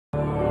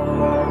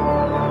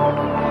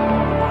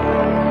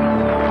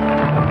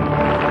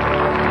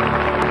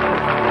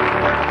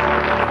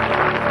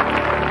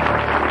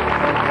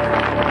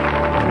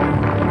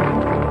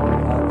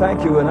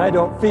Thank you, and I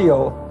don't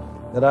feel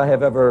that I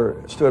have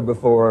ever stood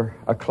before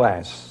a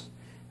class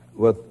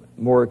with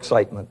more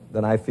excitement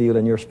than I feel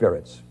in your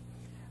spirits.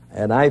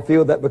 And I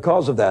feel that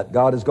because of that,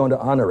 God is going to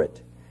honor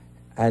it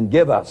and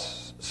give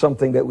us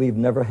something that we've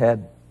never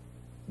had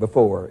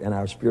before in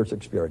our spiritual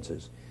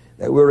experiences.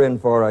 That we're in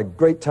for a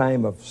great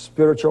time of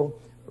spiritual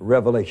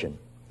revelation.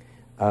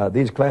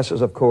 These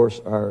classes, of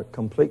course, are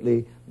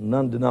completely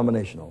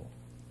non-denominational.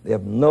 They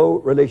have no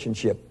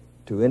relationship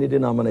to any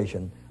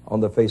denomination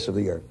on the face of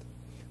the earth.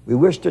 We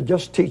wish to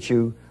just teach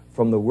you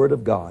from the Word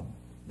of God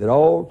that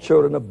all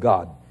children of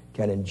God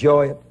can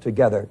enjoy it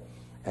together,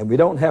 and we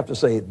don't have to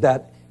say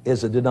that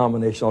is a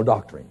denominational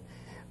doctrine.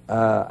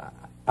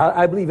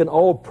 I believe in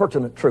all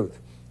pertinent truth.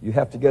 You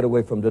have to get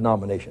away from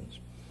denominations.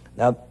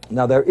 Now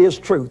there is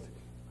truth,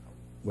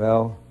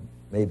 well,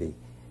 maybe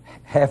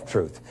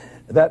half-truth.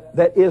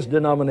 That is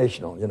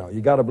denominational. You know,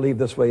 you got to believe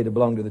this way to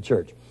belong to the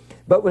church.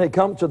 But when it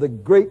comes to the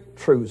great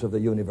truths of the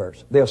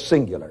universe, they're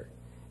singular,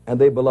 and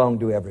they belong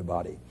to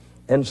everybody.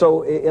 And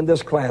so in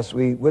this class,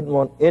 we wouldn't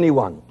want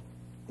anyone.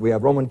 We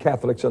have Roman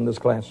Catholics in this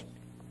class,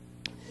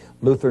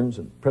 Lutherans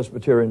and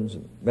Presbyterians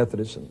and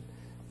Methodists and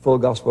full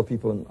gospel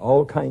people and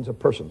all kinds of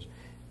persons.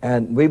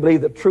 And we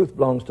believe that truth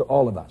belongs to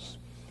all of us.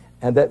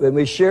 And that when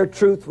we share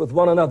truth with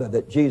one another,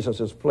 that Jesus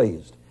is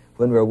pleased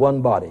when we're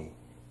one body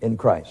in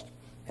Christ.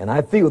 And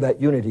I feel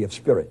that unity of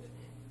spirit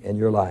in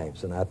your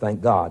lives. And I thank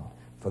God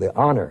for the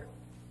honor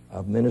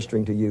of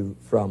ministering to you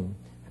from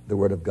the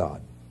Word of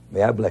God.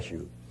 May I bless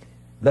you.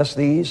 Bless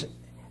these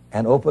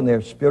and open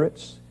their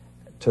spirits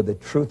to the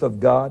truth of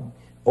God.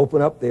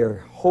 Open up their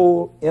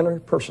whole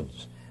inner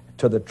persons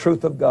to the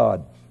truth of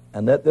God.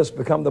 And let this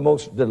become the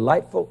most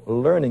delightful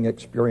learning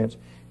experience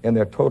in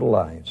their total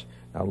lives.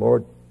 Now,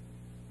 Lord,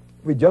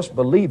 we just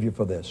believe you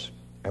for this,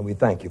 and we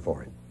thank you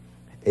for it.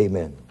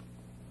 Amen.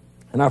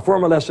 In our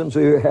former lessons,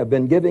 we have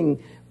been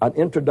giving an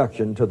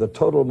introduction to the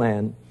total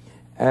man,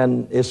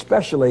 and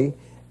especially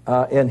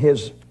in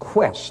his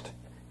quest,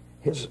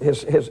 his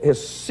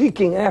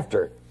seeking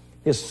after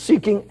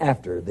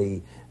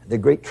the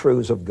great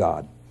truths of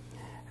God.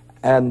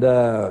 And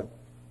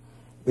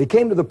we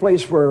came to the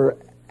place where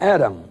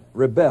Adam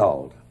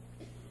rebelled,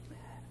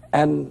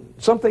 and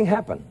something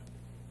happened.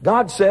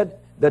 God said,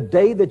 the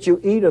day that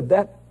you eat of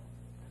that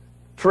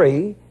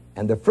tree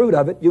and the fruit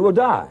of it, you will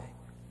die.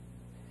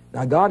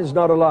 Now, God is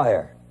not a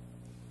liar.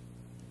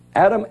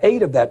 Adam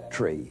ate of that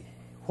tree.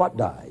 What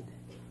died?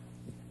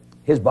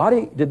 His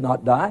body did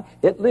not die.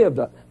 It lived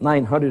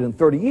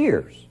 930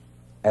 years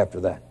after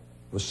that,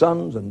 with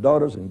sons and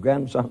daughters and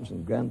grandsons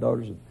and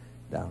granddaughters and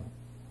down.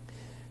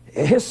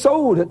 His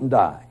soul didn't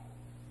die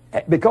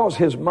because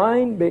his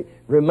mind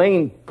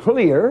remained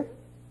clear.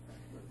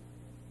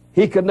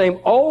 He could name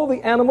all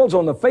the animals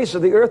on the face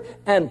of the earth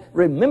and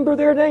remember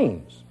their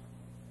names,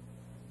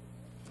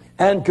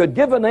 and could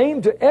give a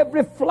name to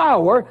every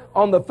flower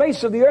on the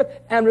face of the earth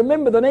and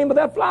remember the name of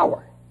that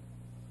flower.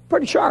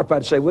 Pretty sharp,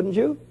 I'd say, wouldn't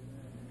you?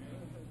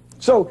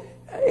 So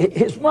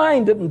his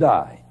mind didn't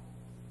die.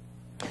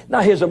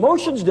 Now, his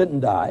emotions didn't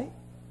die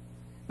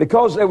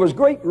because there was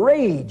great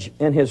rage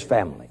in his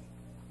family.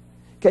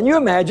 Can you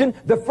imagine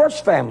the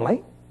first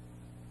family,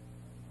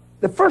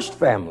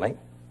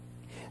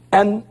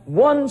 and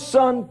one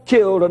son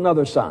killed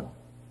another son,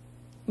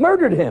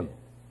 murdered him?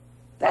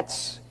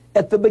 That's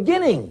at the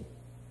beginning.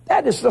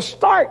 That is the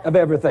start of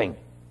everything.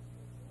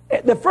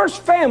 The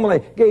first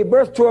family gave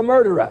birth to a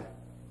murderer.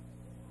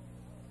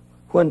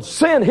 When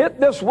sin hit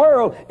this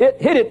world,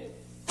 it hit it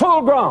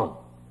full grown.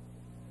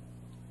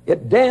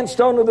 It danced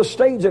onto the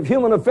stage of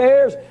human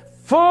affairs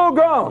full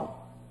grown.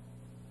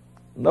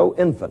 No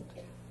infant.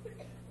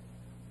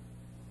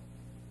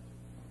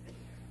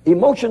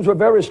 Emotions were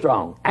very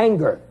strong.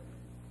 Anger,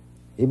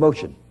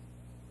 emotion.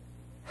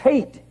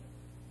 Hate,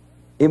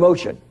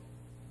 emotion.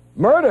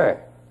 Murder,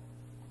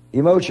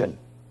 emotion.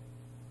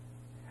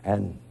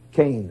 And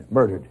Cain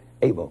murdered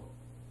Abel.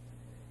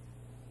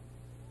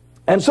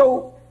 And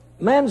so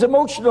man's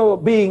emotional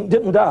being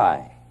didn't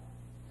die.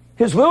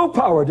 His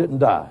willpower didn't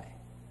die.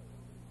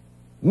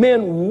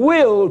 Men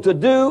will to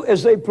do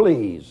as they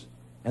please.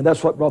 And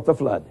that's what brought the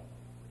flood.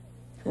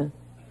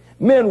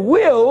 Men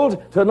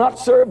willed to not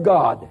serve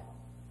God.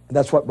 And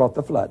that's what brought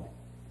the flood.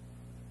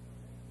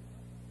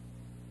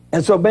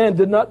 And so man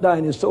did not die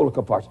in his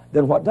soulical parts.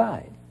 Then what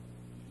died?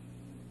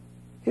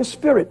 His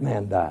spirit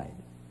man died.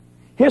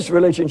 His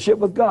relationship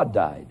with God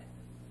died.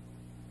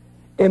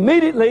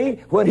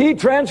 Immediately when he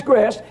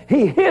transgressed,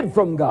 he hid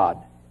from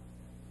God.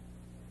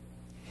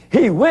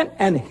 He went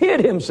and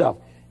hid himself.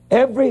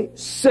 Every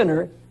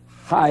sinner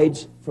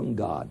hides from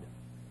God.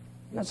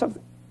 Isn't that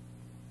something?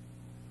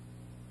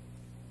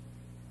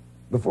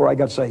 Before I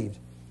got saved,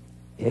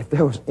 if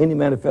there was any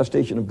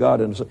manifestation of God,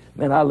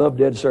 man, I love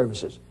dead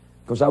services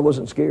because I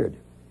wasn't scared.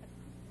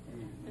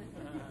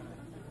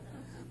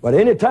 But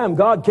any time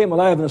God came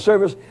alive in a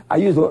service, I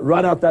usually went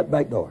right out that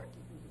back door.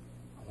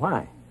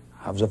 Why?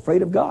 I was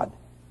afraid of God,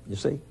 you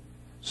see.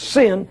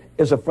 Sin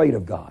is afraid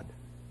of God.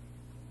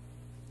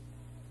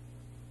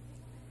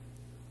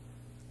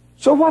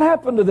 So what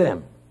happened to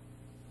them?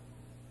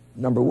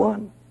 Number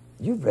one,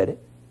 you've read it.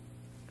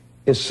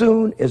 As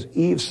soon as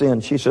Eve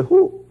sinned, she said,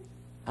 whoo,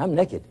 I'm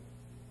naked.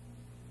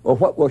 Well,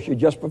 what was she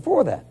just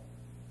before that?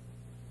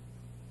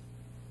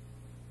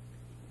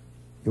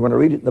 You want to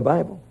read it in the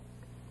Bible?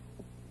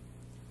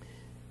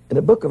 In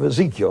the book of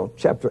Ezekiel,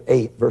 chapter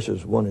 8,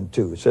 verses 1 and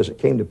 2, it says, it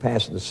came to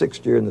pass in the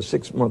 6th year, in the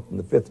 6th month, in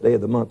the 5th day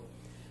of the month,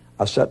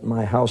 I sat in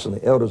my house, and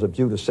the elders of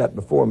Judah sat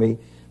before me,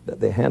 that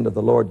the hand of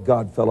the Lord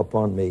God fell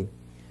upon me.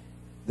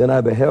 Then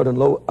I beheld, and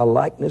lo, a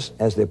likeness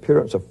as the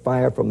appearance of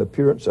fire from the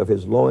appearance of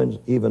his loins,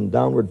 even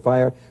downward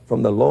fire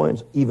from the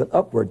loins, even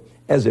upward,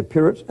 as the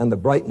appearance and the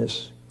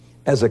brightness,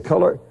 as the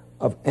color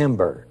of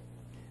amber.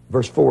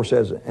 Verse 4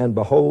 says, and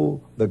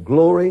behold, the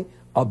glory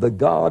of the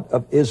God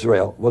of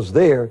Israel was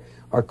there,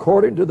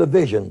 according to the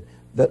vision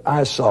that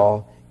I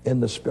saw in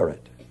the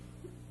Spirit.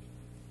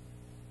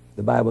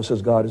 The Bible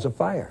says God is a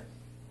fire.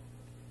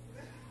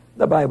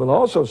 The Bible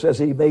also says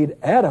he made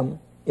Adam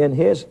in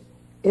his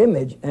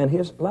image and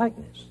his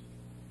likeness.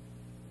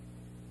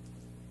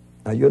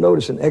 Now you'll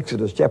notice in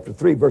Exodus chapter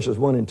 3, verses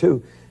 1 and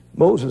 2,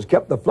 Moses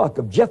kept the flock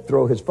of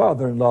Jethro, his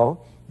father-in-law,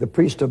 the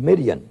priest of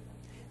Midian.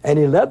 And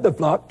he led the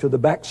flock to the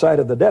backside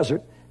of the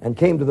desert and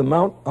came to the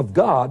mount of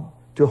God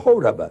to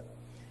Horeb.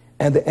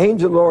 And the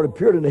angel of the Lord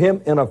appeared unto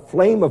him in a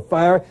flame of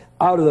fire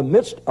out of the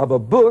midst of a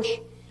bush.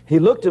 He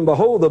looked, and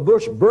behold, the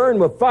bush burned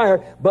with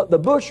fire, but the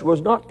bush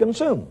was not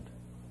consumed.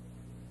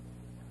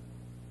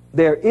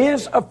 There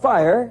is a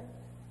fire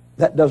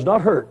that does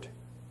not hurt.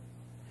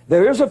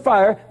 There is a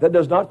fire that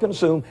does not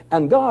consume,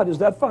 and God is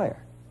that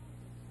fire.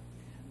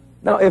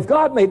 Now, if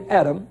God made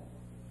Adam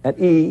and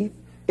Eve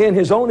in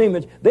his own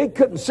image, they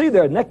couldn't see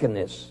their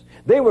nakedness.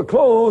 They were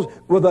clothed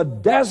with a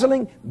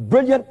dazzling,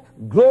 brilliant,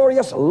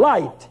 glorious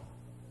light.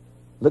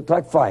 Looked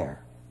like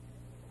fire.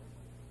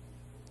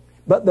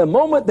 But the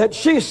moment that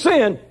she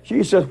sinned,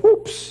 she said,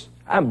 whoops,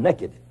 I'm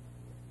naked.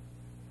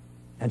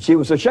 And she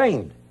was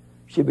ashamed.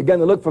 She began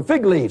to look for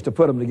fig leaves to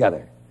put them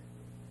together.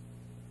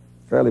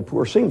 Fairly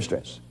poor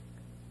seamstress.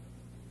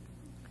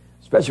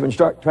 Especially when you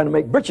start trying to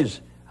make breeches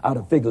out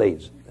of fig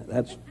leaves.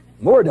 That's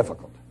more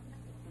difficult,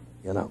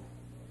 you know.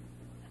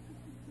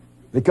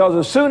 Because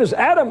as soon as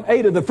Adam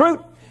ate of the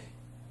fruit,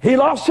 he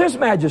lost his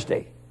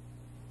majesty.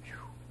 Whew.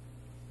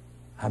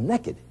 I'm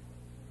naked.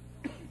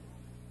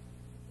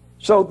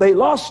 So they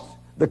lost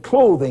the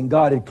clothing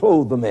God had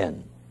clothed them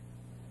in,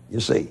 you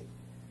see.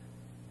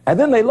 And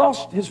then they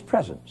lost his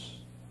presence.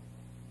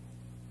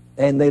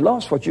 And they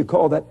lost what you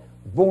call that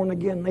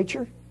born-again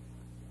nature,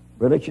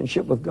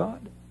 relationship with God.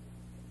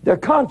 Their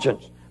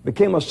conscience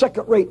became a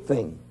second-rate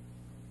thing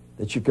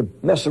that you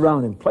could mess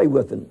around and play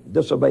with and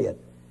disobey it.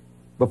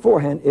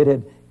 Beforehand, it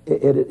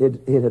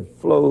had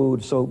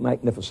flowed so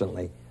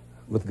magnificently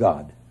with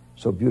God,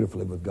 so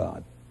beautifully with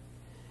God.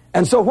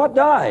 And so what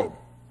died?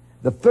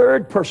 The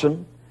third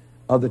person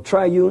of the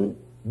triune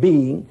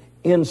being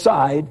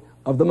inside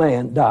of the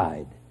man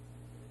died.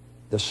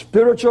 The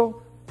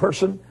spiritual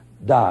person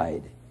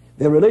died.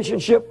 Their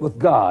relationship with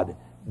God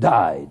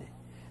died.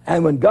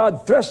 And when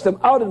God thrust them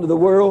out into the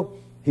world,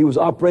 he was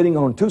operating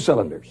on 2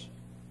 cylinders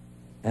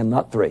and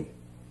not 3.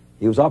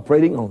 He was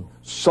operating on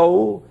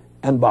soul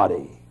and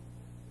body.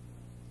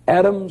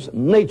 Adam's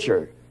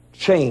nature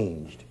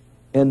changed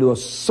into a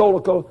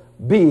soulical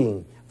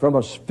being from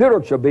a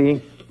spiritual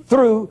being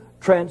through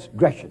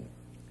transgression.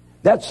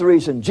 That's the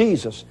reason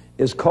Jesus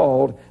is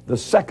called the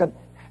second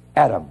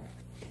Adam.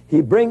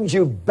 He brings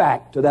you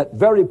back to that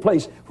very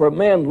place where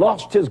man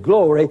lost his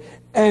glory,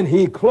 and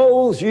he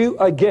clothes you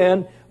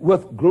again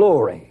with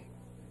glory,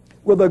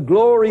 with the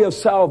glory of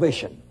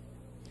salvation,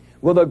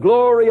 with the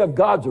glory of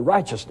God's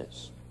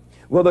righteousness,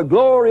 with the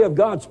glory of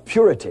God's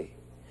purity,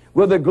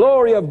 with the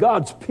glory of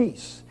God's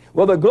peace,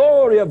 with the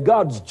glory of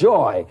God's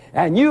joy,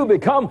 and you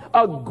become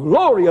a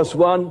glorious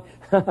one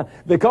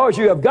because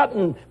you have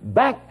gotten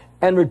back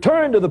and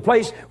returned to the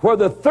place where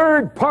the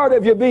third part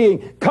of your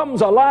being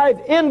comes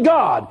alive in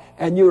God,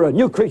 and you're a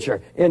new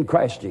creature in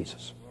Christ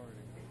Jesus.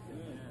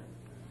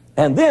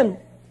 And then,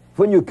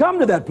 when you come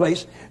to that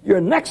place,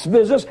 your next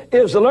business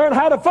is to learn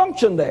how to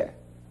function there.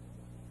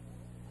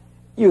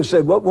 You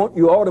said, well, won't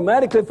you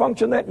automatically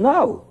function there?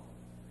 No.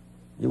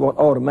 You won't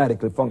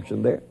automatically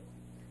function there.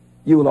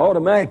 You will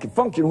automatically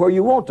function where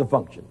you want to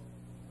function.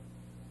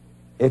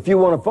 If you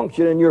want to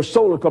function in your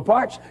soulical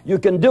parts, you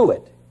can do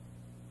it.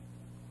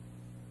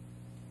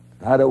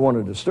 I don't want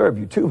to disturb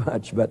you too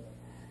much, but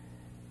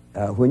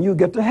when you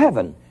get to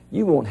heaven,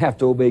 you won't have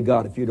to obey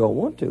God if you don't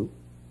want to.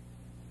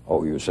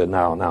 Oh, you said,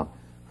 now.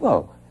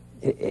 Well,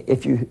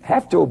 if you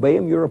have to obey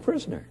him, you're a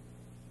prisoner.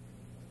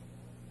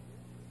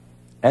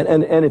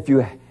 And if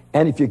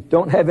you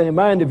don't have any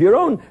mind of your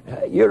own,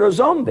 you're a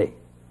zombie.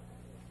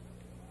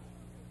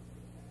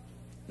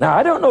 Now,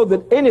 I don't know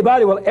that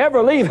anybody will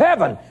ever leave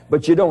heaven,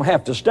 but you don't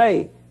have to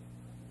stay.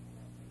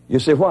 You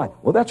say, why?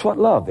 Well, that's what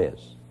love is.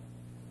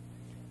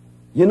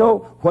 You know,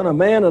 when a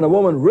man and a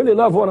woman really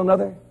love one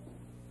another,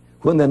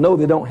 when they know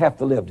they don't have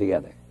to live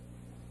together.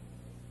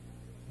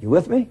 You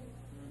with me?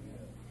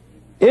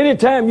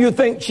 Anytime you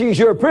think she's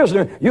your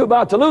prisoner, you're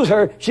about to lose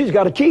her, she's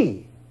got a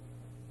key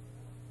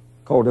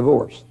called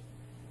divorce.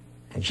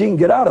 And she can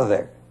get out of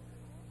there.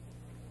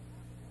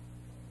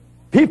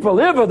 People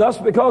live with us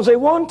because they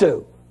want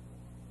to.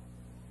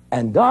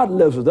 And God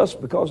lives with us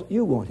because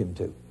you want him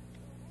to.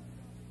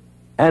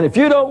 And if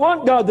you don't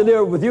want God to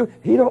live with you,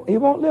 he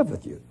won't live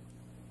with you.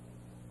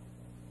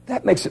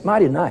 That makes it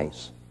mighty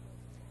nice.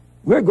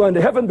 We're going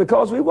to heaven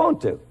because we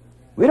want to.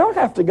 We don't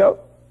have to go.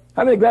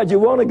 How many glad you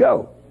want to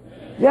go?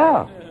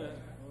 Yeah.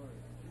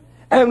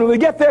 And when we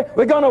get there,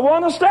 we're going to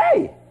want to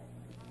stay.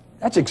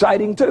 That's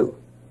exciting too.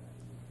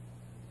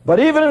 But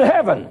even in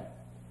heaven,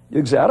 you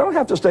can say, I don't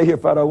have to stay here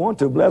if I don't want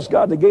to. Bless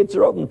God, the gates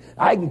are open.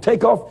 I can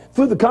take off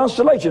through the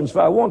constellations if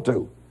I want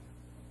to.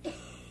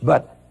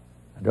 But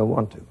I don't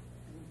want to.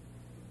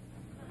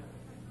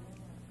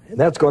 And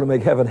that's going to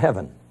make heaven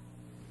heaven.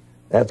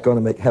 That's going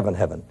to make heaven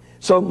heaven.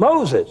 So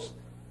Moses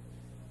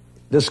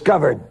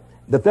discovered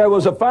that there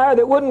was a fire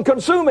that wouldn't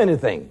consume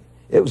anything.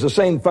 It was the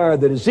same fire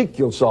that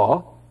Ezekiel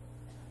saw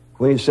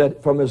when he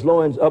said, from his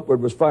loins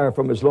upward was fire,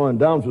 from his loins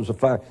downward was a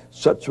fire.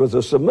 Such was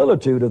the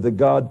similitude of the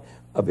God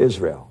of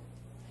Israel.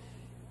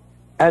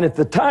 And at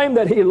the time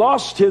that he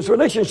lost his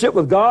relationship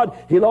with God,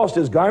 he lost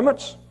his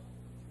garments.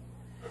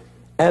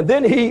 And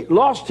then he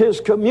lost his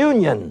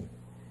communion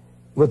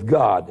with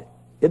God.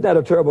 Isn't that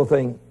a terrible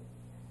thing?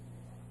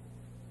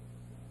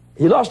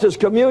 He lost his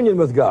communion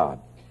with God.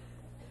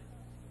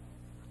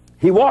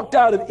 He walked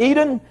out of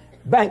Eden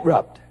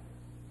bankrupt,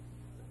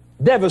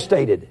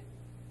 devastated,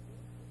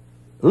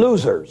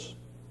 losers.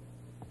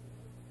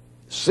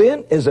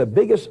 Sin is the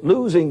biggest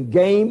losing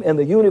game in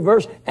the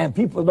universe, and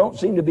people don't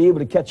seem to be able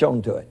to catch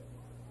on to it.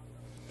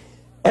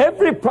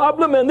 Every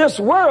problem in this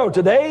world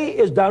today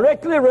is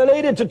directly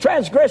related to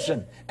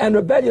transgression and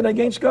rebellion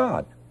against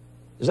God.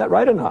 Is that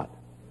right or not?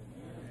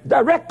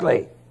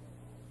 Directly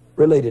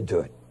related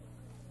to it.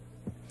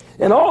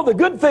 And all the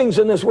good things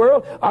in this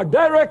world are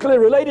directly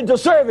related to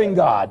serving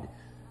God.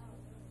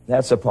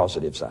 That's the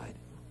positive side.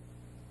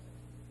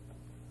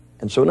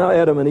 And so now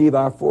Adam and Eve,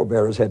 our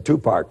forebears, had two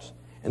parts.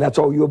 And that's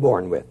all you were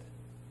born with.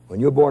 When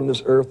you're born on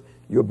this earth,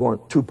 you're born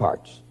two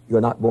parts.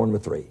 You're not born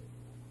with three.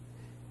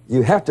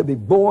 You have to be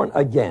born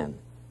again.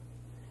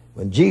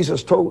 When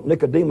Jesus told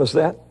Nicodemus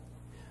that,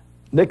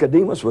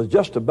 Nicodemus was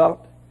just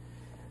about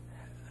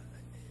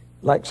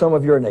like some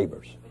of your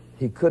neighbors.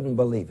 He couldn't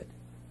believe it.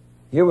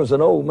 Here was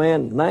an old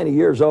man, 90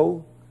 years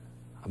old,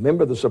 a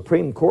member of the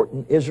Supreme Court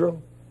in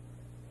Israel,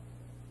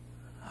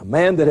 a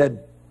man that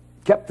had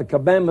kept the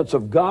commandments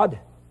of God,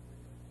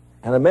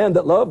 and a man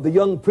that loved the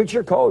young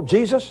preacher called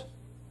Jesus,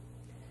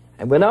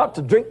 and went out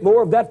to drink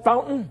more of that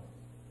fountain.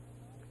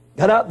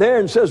 Got out there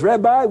and says,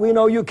 Rabbi, we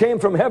know you came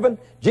from heaven.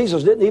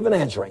 Jesus didn't even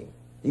answer him.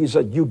 He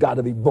said, you got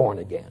to be born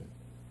again.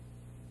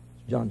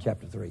 John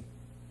chapter 3.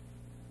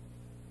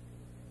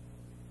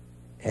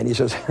 And he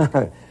says,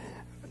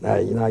 now,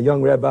 a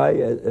young rabbi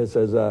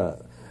says,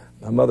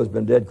 my mother's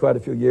been dead quite a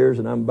few years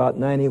and I'm about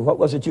 90. What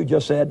was it you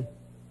just said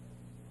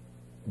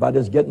about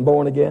us getting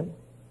born again?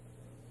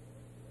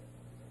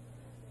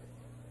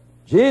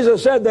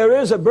 Jesus said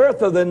there is a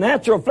birth of the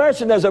natural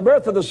flesh and there's a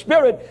birth of the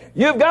spirit.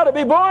 You've got to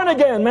be born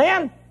again,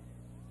 man.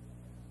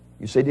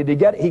 You say, did he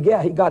get it? He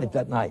got it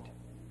that night.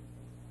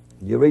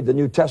 You read the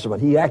New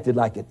Testament. He acted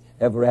like it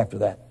ever after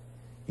that.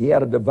 He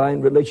had a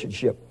divine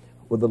relationship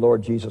with the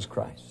Lord Jesus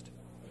Christ.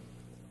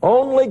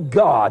 Only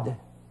God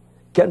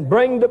can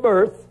bring to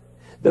birth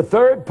the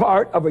third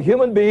part of a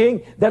human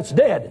being that's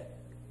dead.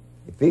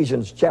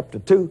 Ephesians chapter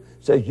 2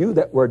 says, you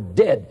that were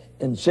dead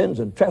in sins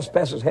and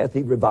trespasses hath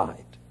he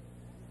revived.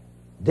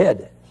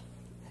 Dead.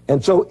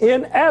 And so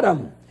in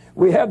Adam,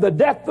 we have the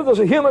death of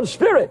the human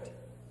spirit.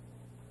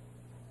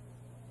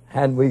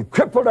 And we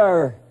crippled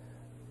our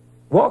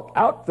walk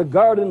out the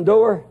garden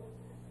door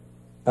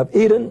of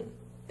Eden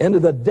into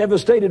the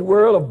devastated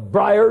world of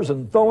briars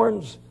and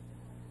thorns,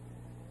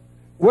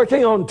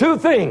 working on two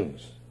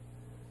things: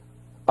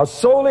 a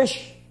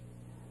soulish,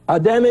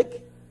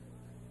 Adamic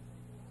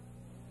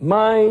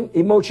mind,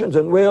 emotions,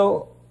 and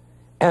will,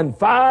 and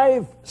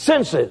 5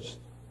 senses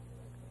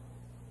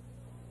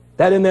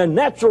that in their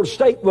natural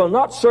state will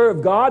not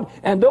serve God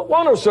and don't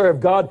want to serve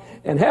God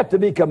and have to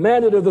be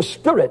commanded of the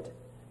Spirit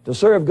to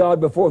serve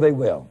God before they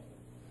will.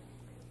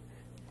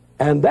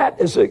 And that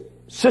is a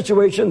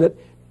situation that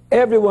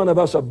every one of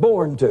us are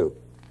born to.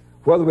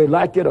 Whether we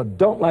like it or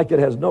don't like it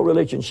has no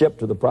relationship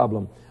to the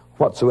problem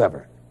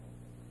whatsoever.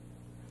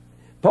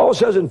 Paul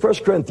says in 1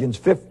 Corinthians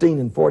 15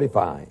 and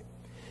 45,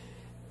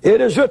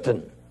 it is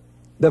written,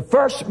 the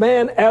first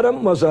man,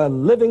 Adam, was a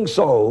living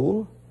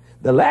soul.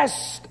 The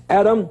last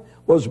Adam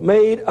was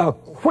made a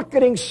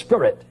quickening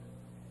spirit.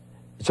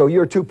 So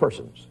you're two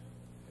persons.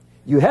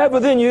 You have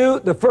within you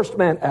the first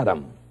man,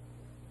 Adam.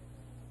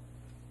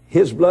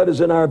 His blood is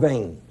in our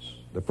veins.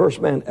 The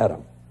first man,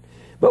 Adam.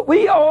 But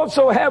we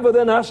also have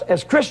within us,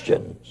 as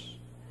Christians,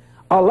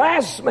 a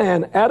last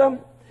man, Adam,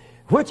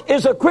 which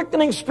is a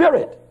quickening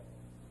spirit.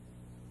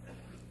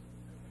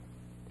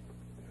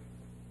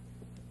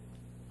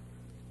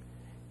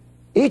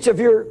 Each of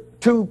your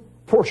two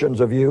portions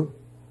of you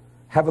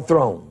have a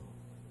throne.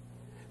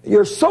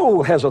 Your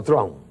soul has a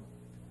throne.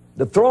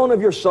 The throne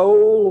of your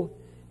soul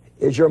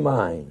is your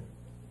mind.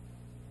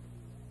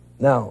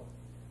 Now,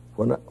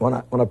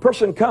 When a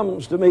person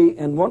comes to me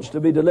and wants to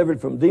be delivered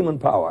from demon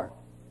power,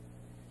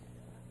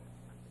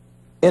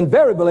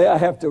 invariably I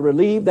have to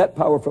relieve that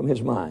power from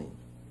his mind.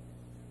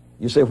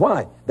 You say,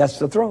 why? That's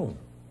the throne.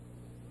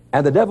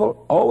 And the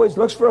devil always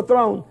looks for a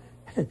throne.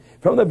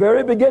 From the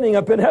very beginning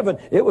up in heaven,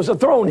 it was a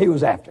throne he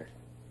was after.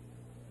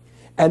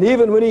 And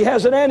even when he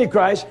has an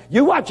antichrist,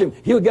 you watch him.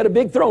 He'll get a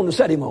big throne to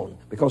set him on,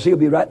 because he'll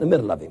be right in the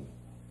middle of him.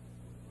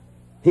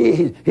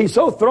 He's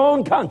so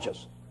throne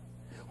conscious.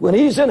 When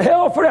he's in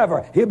hell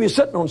forever, he'll be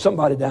sitting on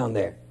somebody down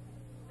there.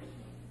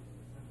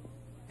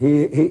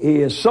 He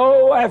is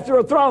so after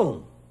a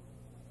throne.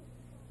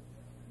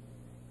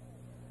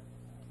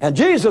 And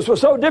Jesus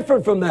was so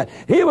different from that.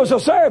 He was a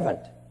servant.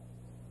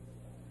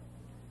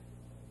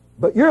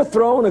 But your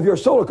throne of your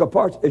soulical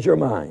parts is your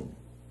mind.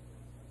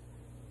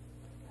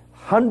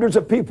 Hundreds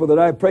of people that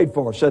I prayed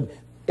for said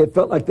it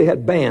felt like they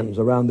had bands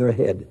around their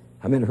head.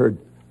 I mean, heard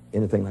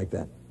anything like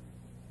that?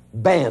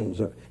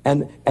 Bands.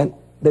 And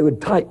they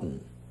would tighten.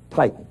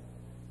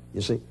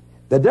 You see?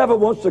 The devil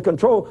wants to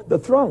control the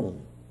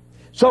throne.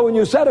 So when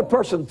you set a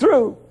person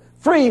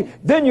free,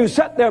 then you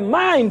set their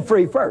mind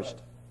free first.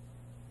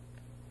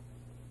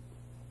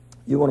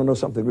 You want to know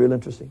something real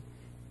interesting?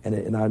 And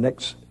in our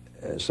next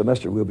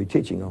semester we'll be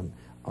teaching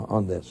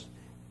on this.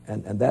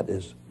 And that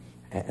is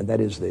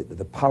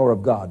the power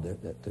of God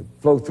to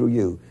flow through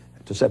you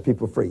to set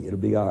people free. It'll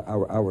be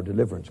our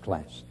deliverance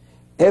class.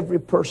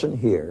 Every person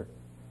here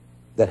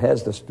that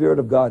has the Spirit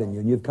of God in you,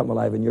 and you've come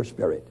alive in your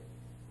spirit,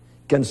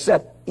 can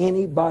set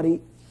anybody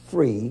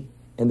free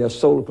in their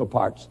soulical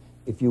parts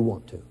if you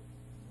want to.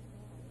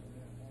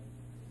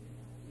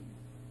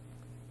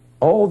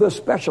 All the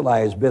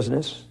specialized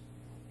business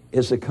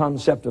is the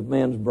concept of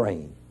man's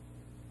brain.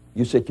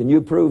 You say, can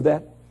you prove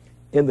that?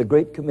 In the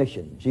Great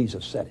Commission,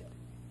 Jesus said it.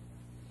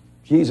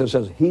 Jesus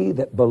says, he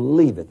that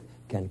believeth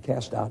can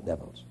cast out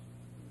devils.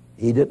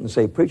 He didn't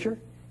say preacher.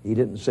 He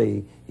didn't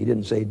say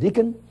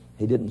deacon.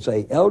 He didn't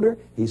say elder.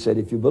 He said,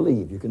 if you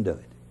believe, you can do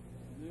it.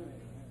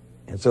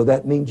 And so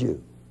that means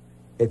you.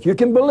 If you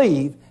can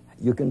believe,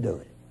 you can do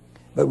it.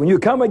 But when you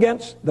come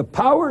against the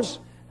powers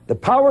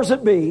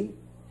that be,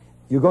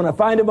 you're going to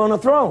find them on a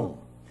throne.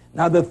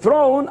 Now, the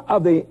throne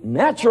of the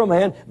natural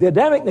man, the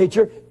Adamic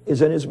nature,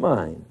 is in his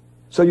mind.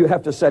 So you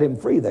have to set him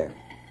free there.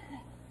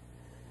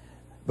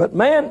 But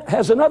man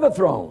has another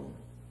throne,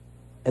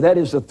 and that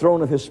is the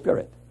throne of his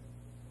spirit.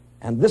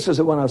 And this is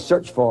the one I've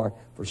searched for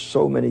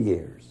so many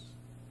years.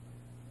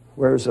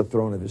 Where is the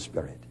throne of his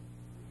spirit?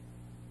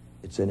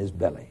 It's in his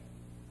belly.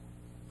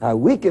 Now,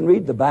 we can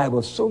read the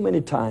Bible so many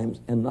times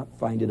and not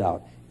find it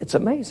out. It's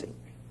amazing.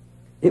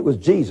 It was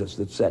Jesus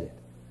that said it.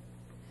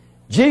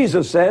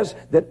 Jesus says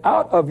that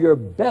out of your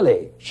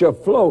belly shall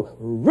flow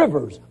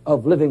rivers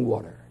of living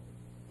water.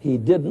 He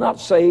did not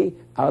say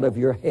out of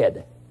your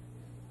head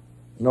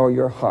nor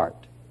your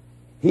heart.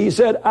 He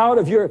said out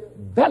of your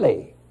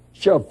belly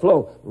shall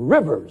flow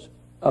rivers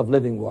of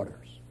living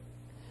waters.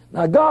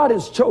 Now, God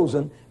has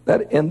chosen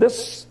that in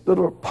this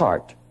little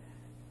part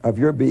of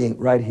your being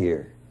right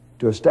here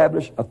to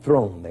establish a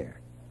throne there.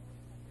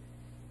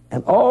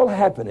 And all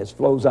happiness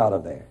flows out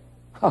of there.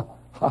 Ha,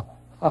 ha,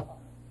 ha.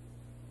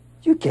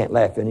 You can't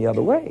laugh any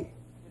other way.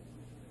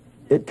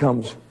 It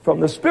comes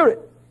from the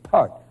spirit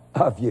part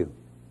of you.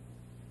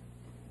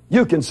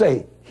 You can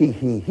say,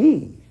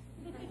 he.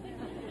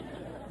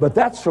 But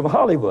that's from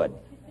Hollywood.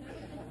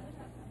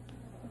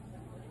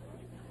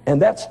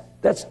 And that's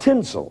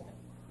tinsel.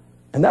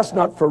 And that's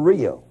not for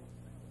real.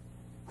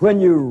 When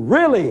you're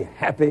really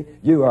happy,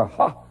 you are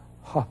ha,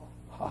 ha,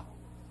 ha.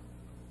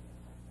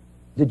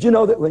 Did you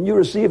know that when you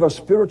receive a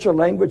spiritual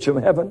language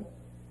from heaven,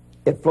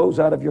 it flows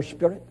out of your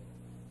spirit?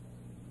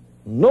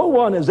 No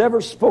one has ever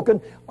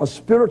spoken a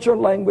spiritual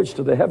language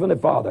to the Heavenly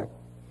Father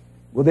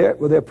with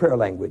their prayer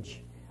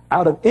language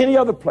out of any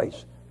other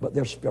place but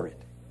their spirit.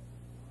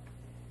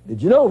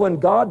 Did you know when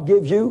God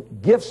gives you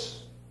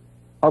gifts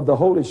of the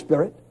Holy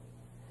Spirit,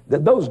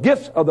 that those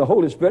gifts of the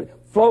Holy Spirit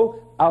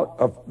flow out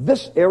of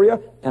this area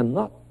and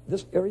not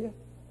this area?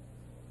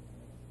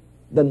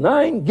 The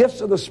 9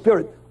 gifts of the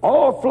Spirit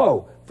all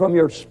flow from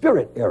your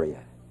spirit area.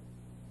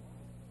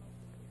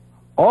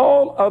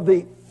 All of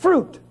the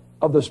fruit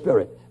of the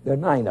Spirit, there are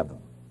 9 of them.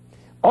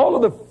 All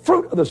of the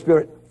fruit of the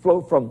Spirit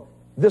flow from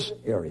this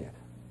area,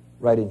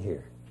 right in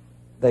here.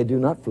 They do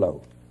not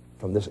flow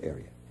from this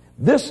area.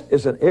 This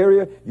is an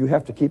area you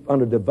have to keep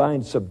under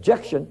divine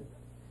subjection.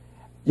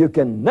 You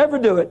can never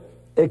do it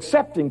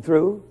excepting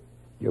through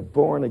your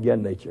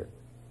born-again nature.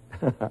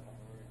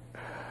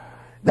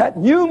 That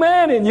new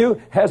man in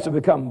you has to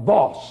become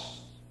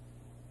boss,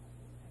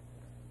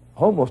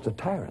 almost a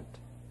tyrant.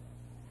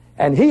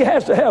 And he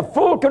has to have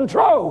full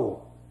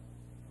control,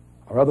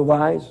 or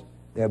otherwise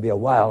there'll be a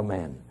wild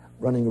man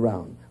running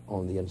around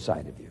on the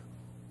inside of you.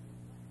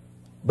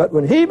 But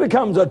when he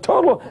becomes a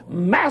total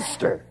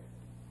master,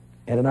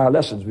 and in our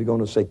lessons we're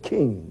going to say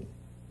king,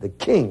 the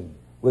king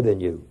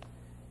within you,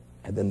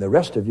 and then the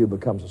rest of you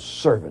becomes a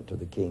servant to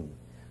the king,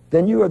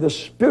 then you are the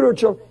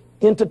spiritual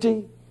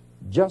entity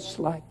just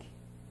like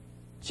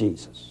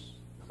Jesus.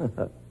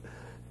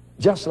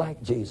 Just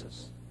like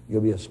Jesus.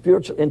 You'll be a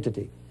spiritual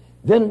entity.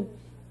 Then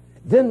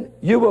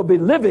you will be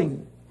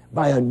living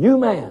by a new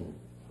man,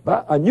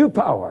 by a new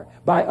power,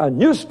 by a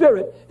new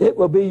spirit. It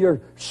will be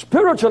your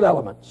spiritual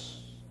elements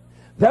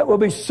that will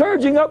be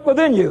surging up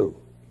within you.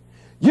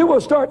 You will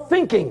start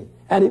thinking,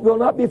 and it will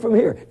not be from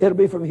here. It'll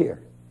be from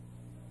here.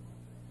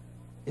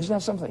 Isn't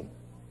that something?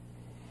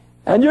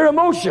 And your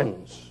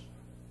emotions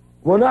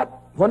will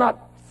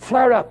not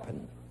flare up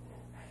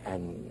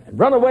and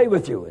run away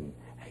with you and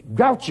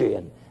gouge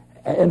you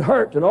and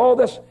hurt and all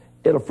this.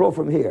 It'll flow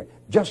from here,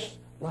 just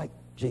like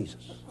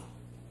Jesus.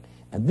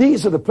 And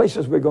these are the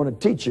places we're going to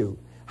teach you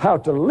how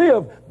to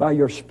live by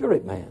your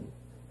spirit man,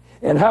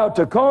 and how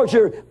to cause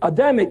your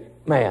Adamic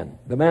man,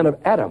 the man of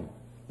Adam,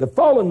 the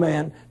fallen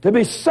man, to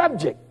be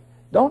subject.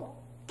 Don't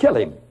kill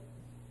him.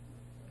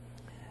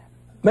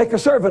 Make a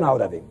servant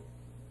out of him.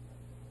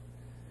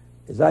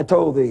 As I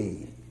told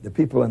the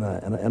people in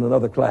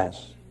another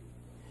class,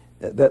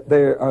 that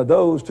there are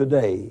those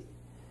today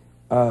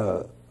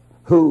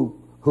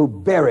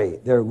who bury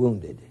their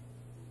wounded.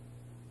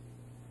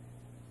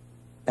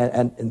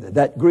 And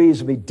that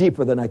grieves me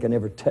deeper than I can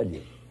ever tell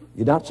you.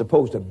 You're not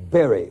supposed to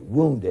bury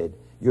wounded.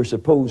 You're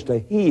supposed to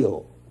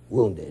heal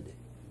wounded.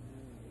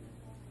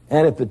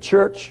 And if the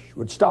church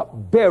would stop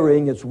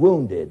burying its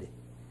wounded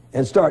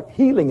and start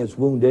healing its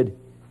wounded,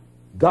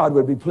 God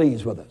would be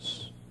pleased with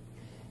us.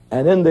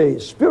 And in the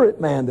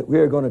spirit man that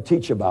we're going to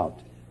teach about,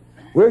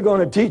 we're going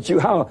to teach you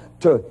how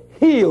to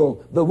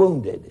heal the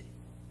wounded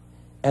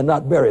and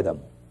not bury them.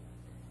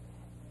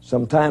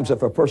 Sometimes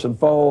if a person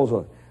falls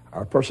or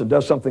a person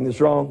does something that's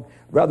wrong,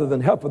 rather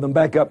than helping them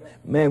back up,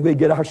 man, we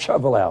get our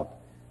shovel out.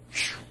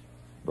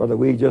 Brother,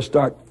 we just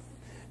start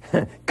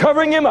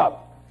covering him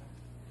up.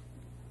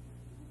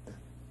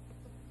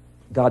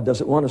 God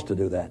doesn't want us to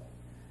do that.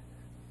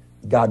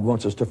 God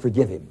wants us to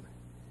forgive him.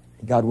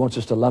 God wants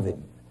us to love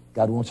him.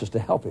 God wants us to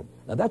help him.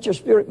 Now that's your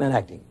spirit man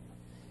acting.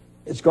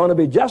 It's going to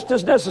be just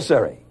as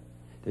necessary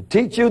to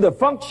teach you the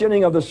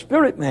functioning of the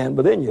spirit man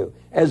within you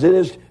as it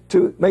is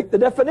to make the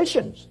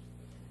definitions.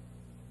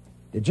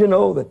 Did you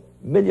know that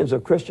millions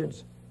of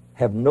Christians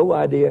have no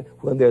idea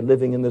when they're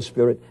living in the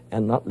Spirit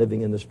and not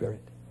living in the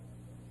Spirit?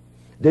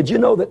 Did you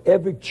know that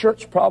every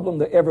church problem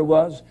there ever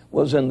was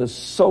in the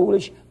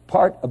soulish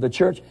part of the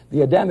church,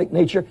 the Adamic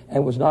nature,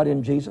 and was not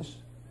in Jesus?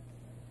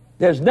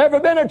 There's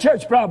never been a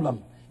church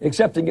problem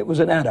excepting it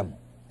was in Adam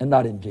and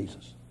not in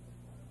Jesus.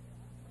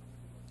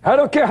 I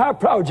don't care how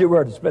proud you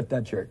were to split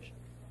that church.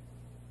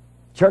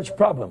 Church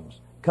problems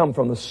come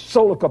from the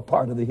soulical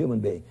part of the human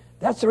being.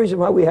 That's the reason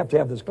why we have to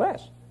have this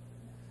class.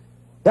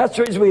 That's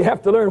the reason we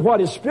have to learn what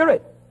is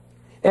spirit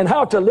and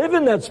how to live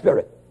in that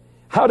spirit,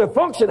 how to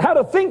function, how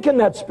to think in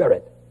that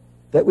spirit,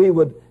 that we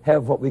would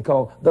have what we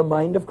call the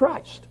mind of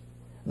Christ.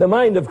 The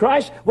mind of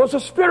Christ was a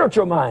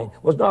spiritual mind,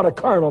 was not a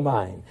carnal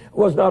mind,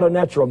 was not a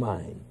natural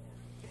mind.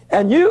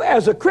 And you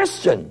as a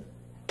Christian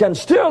can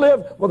still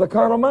live with a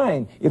carnal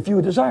mind if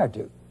you desire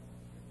to.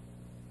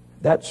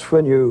 That's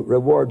when your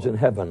rewards in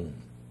heaven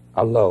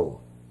are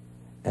low.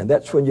 And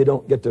that's when you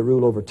don't get to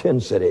rule over 10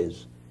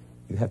 cities.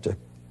 You have to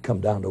come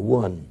down to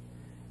one,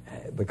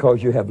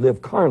 because you have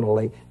lived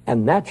carnally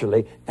and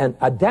naturally and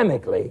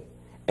Adamically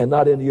and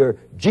not in your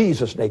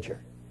Jesus nature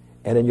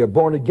and in your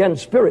born again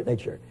spirit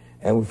nature.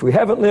 And if we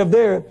haven't lived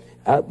there,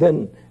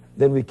 then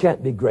we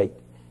can't be great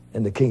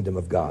in the kingdom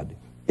of God.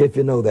 If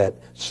you know that,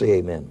 say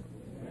amen.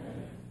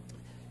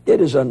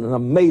 It is an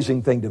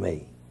amazing thing to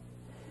me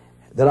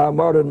that our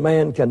modern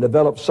man can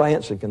develop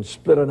science and can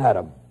split an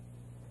atom.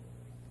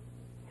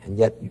 And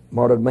yet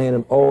modern man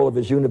in all of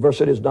his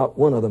universities, not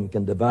one of them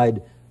can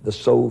divide the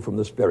soul from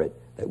the spirit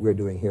that we're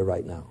doing here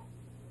right now.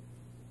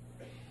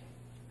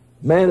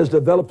 Man has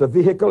developed a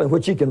vehicle in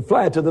which he can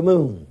fly to the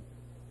moon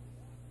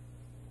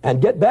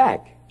and get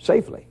back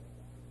safely.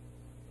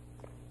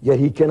 Yet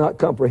he cannot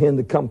comprehend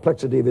the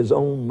complexity of his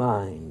own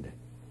mind,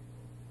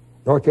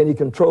 nor can he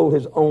control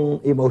his own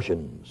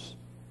emotions,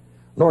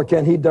 nor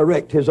can he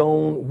direct his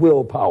own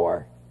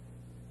willpower.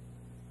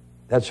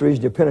 That's the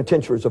reason your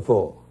penitentiaries are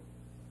full.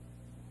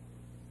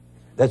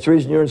 That's the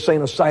reason your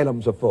insane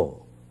asylums are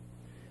full.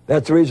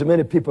 That's the reason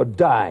many people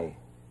die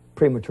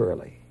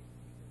prematurely.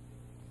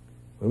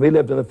 When we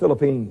lived in the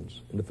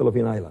Philippines, in the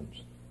Philippine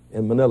Islands,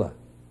 in Manila,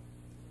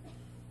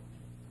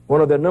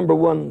 one of their number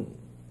one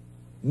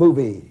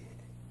movie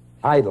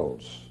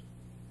idols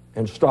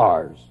and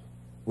stars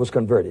was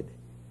converted.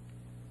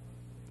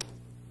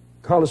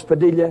 Carlos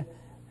Padilla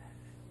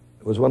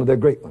was one of their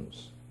great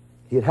ones.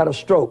 He had had a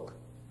stroke.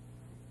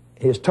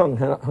 His tongue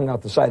hung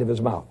out the side of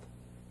his mouth.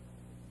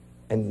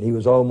 And he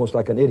was almost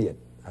like an idiot,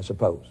 I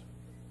suppose.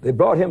 They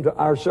brought him to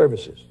our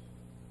services.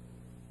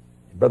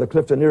 Brother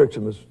Clifton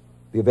Erickson was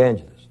the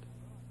evangelist.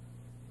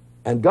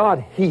 And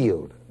God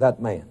healed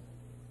that man.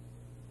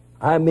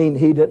 I mean,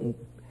 he didn't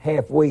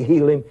halfway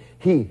heal him.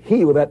 He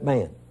healed that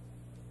man.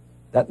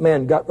 That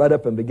man got right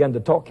up and began to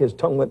talk. His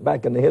tongue went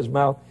back into his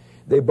mouth.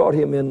 They brought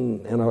him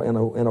in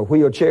a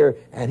wheelchair,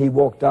 and he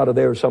walked out of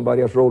there with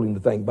somebody else rolling the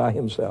thing by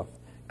himself.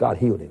 God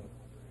healed him.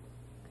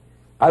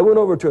 I went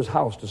over to his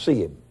house to see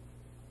him.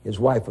 His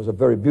wife was a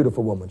very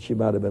beautiful woman. She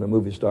might have been a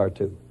movie star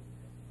too.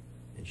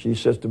 And she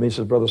says to me,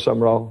 says, Brother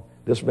Sumrall,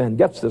 this man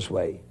gets this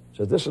way.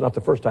 Says, this is not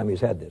the first time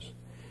he's had this.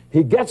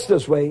 He gets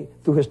this way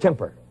through his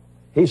temper.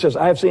 He says,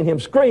 I have seen him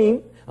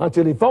scream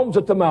until he foams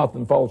at the mouth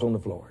and falls on the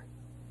floor.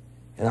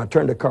 And I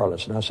turned to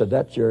Carlos and I said,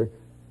 that's your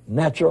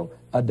natural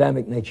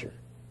Adamic nature.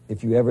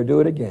 If you ever do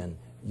it again,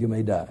 you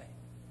may die.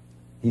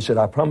 He said,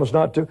 I promise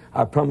not to.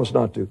 I promise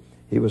not to.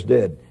 He was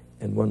dead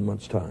in 1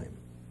 month's time.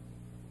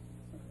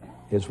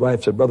 His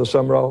wife said, Brother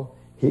Sumrall,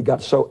 he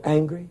got so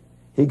angry.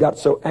 He got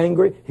so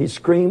angry, he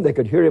screamed. They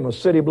could hear him a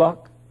city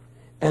block.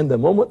 And the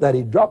moment that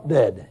he dropped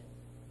dead,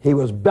 he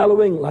was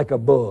bellowing like a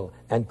bull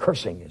and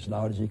cursing as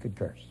loud as he could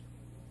curse.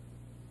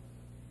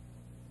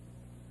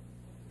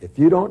 If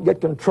you don't get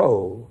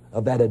control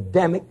of that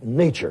Adamic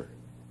nature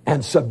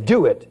and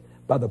subdue it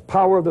by the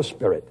power of the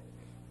Spirit,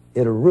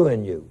 it'll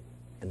ruin you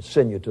and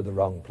send you to the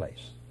wrong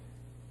place.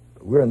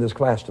 But we're in this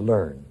class to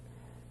learn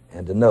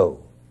and to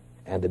know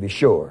and to be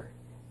sure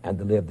and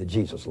to live the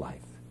Jesus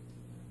life.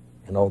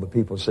 And all the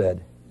people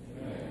said,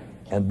 amen.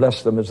 And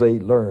bless them as they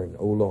learn,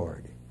 O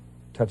Lord.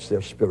 Touch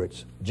their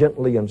spirits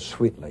gently and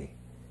sweetly.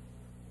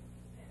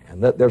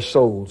 And let their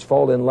souls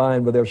fall in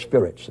line with their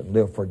spirits and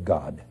live for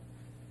God.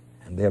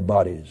 And their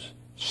bodies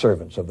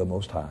servants of the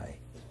Most High.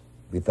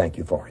 We thank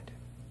you for it.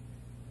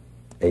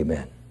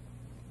 Amen.